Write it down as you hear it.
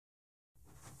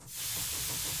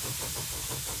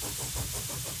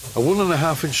A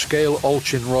 1.5-inch scale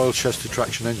Allchin Royal Chester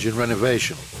traction engine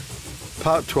renovation.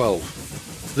 Part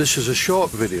 12. This is a short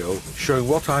video showing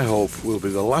what I hope will be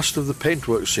the last of the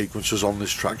paintwork sequences on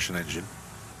this traction engine.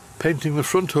 Painting the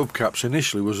front hubcaps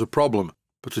initially was a problem,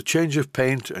 but a change of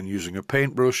paint and using a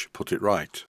paintbrush put it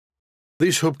right.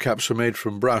 These hubcaps are made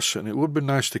from brass, and it would be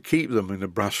nice to keep them in a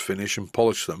brass finish and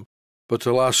polish them, but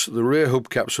alas, the rear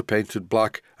hubcaps are painted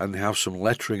black and they have some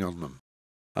lettering on them.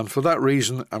 And for that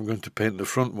reason I'm going to paint the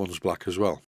front ones black as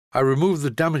well. I removed the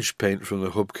damaged paint from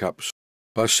the hubcaps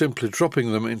by simply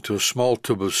dropping them into a small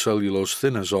tub of cellulose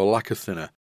thinners or lacquer thinner,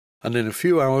 and in a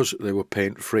few hours they were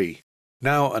paint free.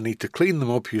 Now I need to clean them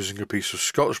up using a piece of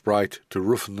Scotch-Brite to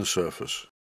roughen the surface.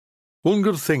 One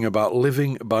good thing about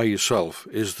living by yourself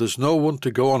is there's no one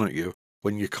to go on at you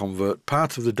when you convert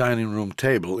part of the dining room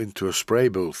table into a spray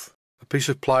booth. A piece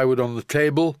of plywood on the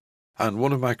table, and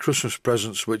one of my Christmas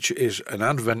presents, which is an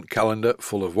advent calendar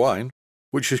full of wine,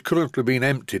 which is currently being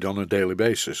emptied on a daily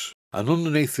basis. And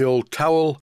underneath the old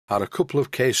towel are a couple of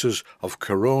cases of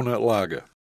Corona lager.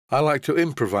 I like to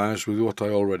improvise with what I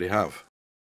already have.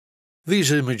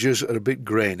 These images are a bit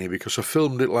grainy because I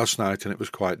filmed it last night and it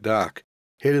was quite dark.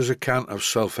 Here is a can of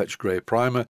self-etched grey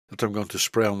primer that I'm going to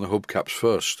spray on the hubcaps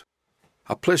first.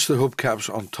 I placed the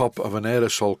hubcaps on top of an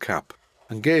aerosol cap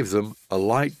and gave them a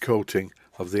light coating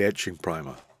of the etching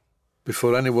primer.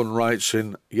 Before anyone writes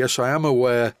in, yes, I am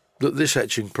aware that this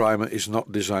etching primer is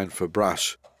not designed for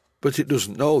brass, but it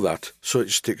doesn't know that, so it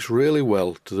sticks really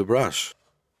well to the brass.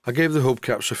 I gave the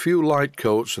hubcaps a few light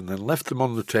coats and then left them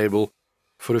on the table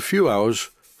for a few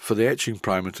hours for the etching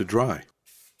primer to dry.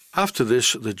 After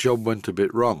this, the job went a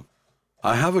bit wrong.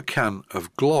 I have a can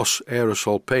of gloss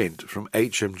aerosol paint from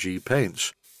HMG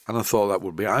Paints, and I thought that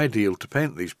would be ideal to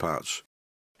paint these parts.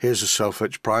 Here's a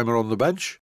self-etched primer on the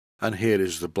bench, and here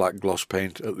is the black gloss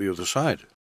paint at the other side.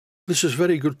 This is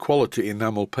very good quality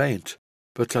enamel paint,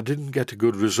 but I didn't get a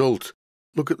good result.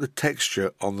 Look at the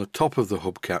texture on the top of the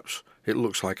hubcaps, it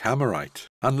looks like hammerite.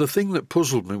 And the thing that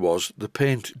puzzled me was the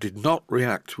paint did not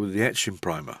react with the etching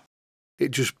primer.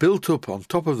 It just built up on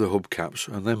top of the hubcaps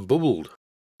and then bubbled,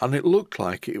 and it looked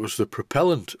like it was the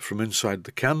propellant from inside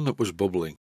the can that was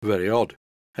bubbling. Very odd.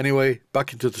 Anyway,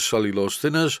 back into the cellulose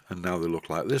thinners, and now they look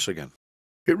like this again.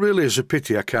 It really is a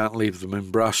pity I can't leave them in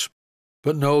brass,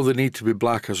 but no, they need to be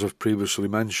black as I've previously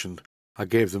mentioned. I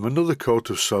gave them another coat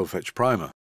of self-etched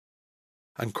primer.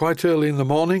 And quite early in the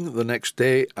morning, the next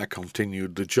day, I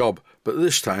continued the job, but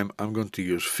this time I'm going to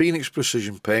use Phoenix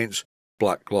Precision Paints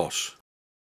Black Gloss.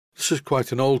 This is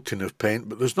quite an old tin of paint,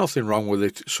 but there's nothing wrong with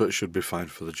it, so it should be fine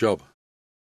for the job.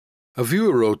 A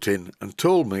viewer wrote in and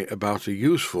told me about a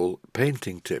useful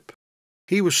painting tip.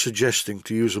 He was suggesting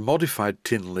to use a modified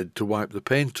tin lid to wipe the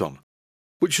paint on,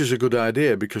 which is a good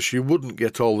idea because you wouldn't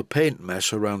get all the paint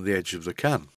mess around the edge of the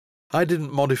can. I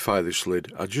didn't modify this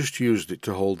lid, I just used it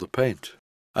to hold the paint.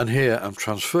 And here I'm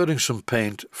transferring some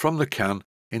paint from the can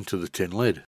into the tin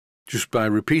lid, just by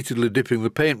repeatedly dipping the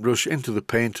paintbrush into the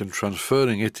paint and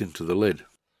transferring it into the lid.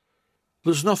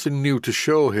 There's nothing new to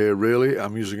show here really.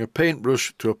 I'm using a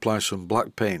paintbrush to apply some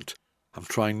black paint. I'm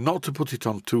trying not to put it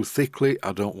on too thickly,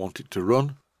 I don't want it to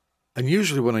run. And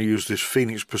usually when I use this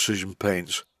Phoenix Precision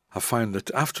Paints, I find that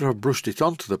after I've brushed it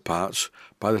onto the parts,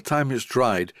 by the time it's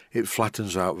dried, it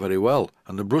flattens out very well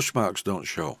and the brush marks don't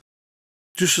show.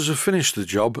 Just as I finished the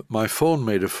job, my phone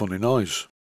made a funny noise.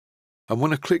 And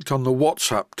when I clicked on the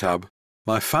WhatsApp tab,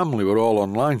 my family were all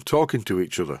online talking to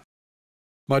each other.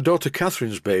 My daughter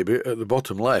Catherine's baby, at the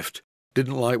bottom left,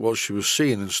 didn't like what she was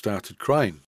seeing and started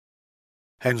crying.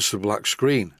 Hence the black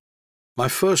screen. My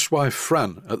first wife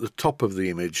Fran, at the top of the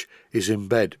image, is in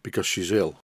bed because she's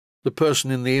ill. The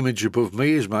person in the image above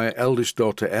me is my eldest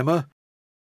daughter Emma.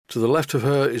 To the left of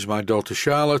her is my daughter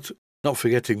Charlotte, not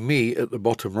forgetting me at the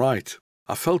bottom right.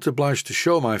 I felt obliged to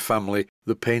show my family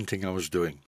the painting I was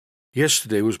doing.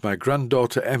 Yesterday was my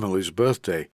granddaughter Emily's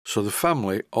birthday, so the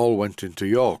family all went into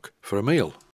York for a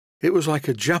meal. It was like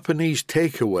a Japanese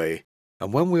takeaway,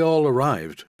 and when we all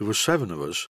arrived, there were 7 of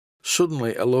us,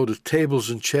 suddenly a load of tables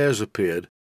and chairs appeared,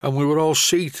 and we were all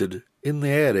seated in the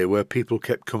area where people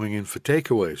kept coming in for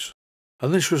takeaways.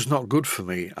 And this was not good for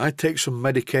me. I take some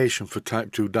medication for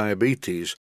type 2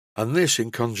 diabetes, and this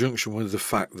in conjunction with the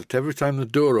fact that every time the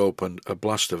door opened, a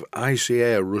blast of icy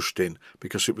air rushed in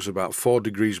because it was about 4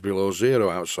 degrees below zero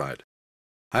outside.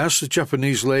 I asked the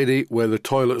Japanese lady where the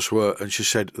toilets were, and she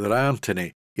said there aren't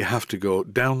any. You have to go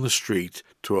down the street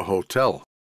to a hotel.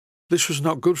 This was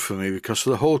not good for me because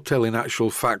the hotel in actual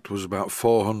fact was about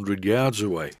 400 yards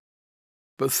away.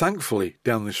 But thankfully,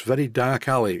 down this very dark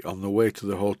alley on the way to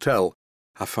the hotel,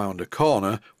 I found a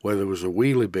corner where there was a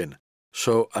wheelie bin,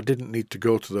 so I didn't need to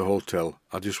go to the hotel,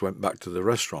 I just went back to the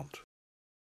restaurant.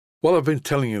 While I've been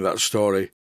telling you that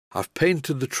story, I've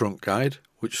painted the trunk guide,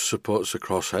 which supports the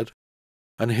crosshead,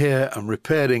 and here I'm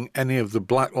repairing any of the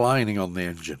black lining on the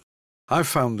engine. I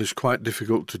found this quite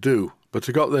difficult to do, but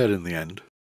I got there in the end.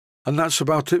 And that's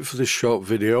about it for this short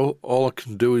video. All I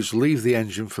can do is leave the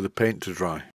engine for the paint to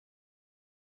dry.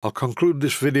 I'll conclude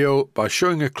this video by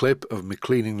showing a clip of me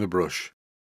cleaning the brush.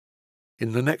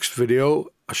 In the next video,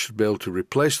 I should be able to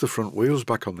replace the front wheels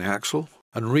back on the axle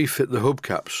and refit the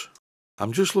hubcaps.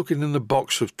 I'm just looking in the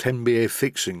box of 10BA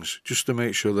fixings just to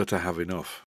make sure that I have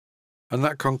enough. And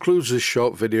that concludes this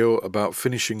short video about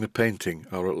finishing the painting,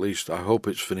 or at least I hope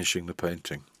it's finishing the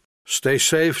painting. Stay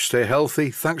safe, stay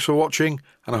healthy, thanks for watching,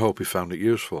 and I hope you found it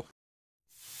useful.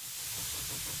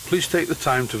 Please take the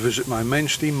time to visit my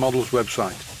Mainsteam Models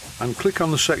website and click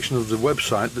on the section of the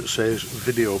website that says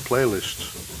Video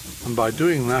Playlists. And by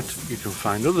doing that, you can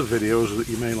find other videos that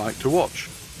you may like to watch.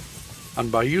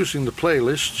 And by using the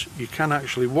playlists, you can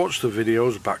actually watch the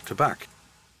videos back to back.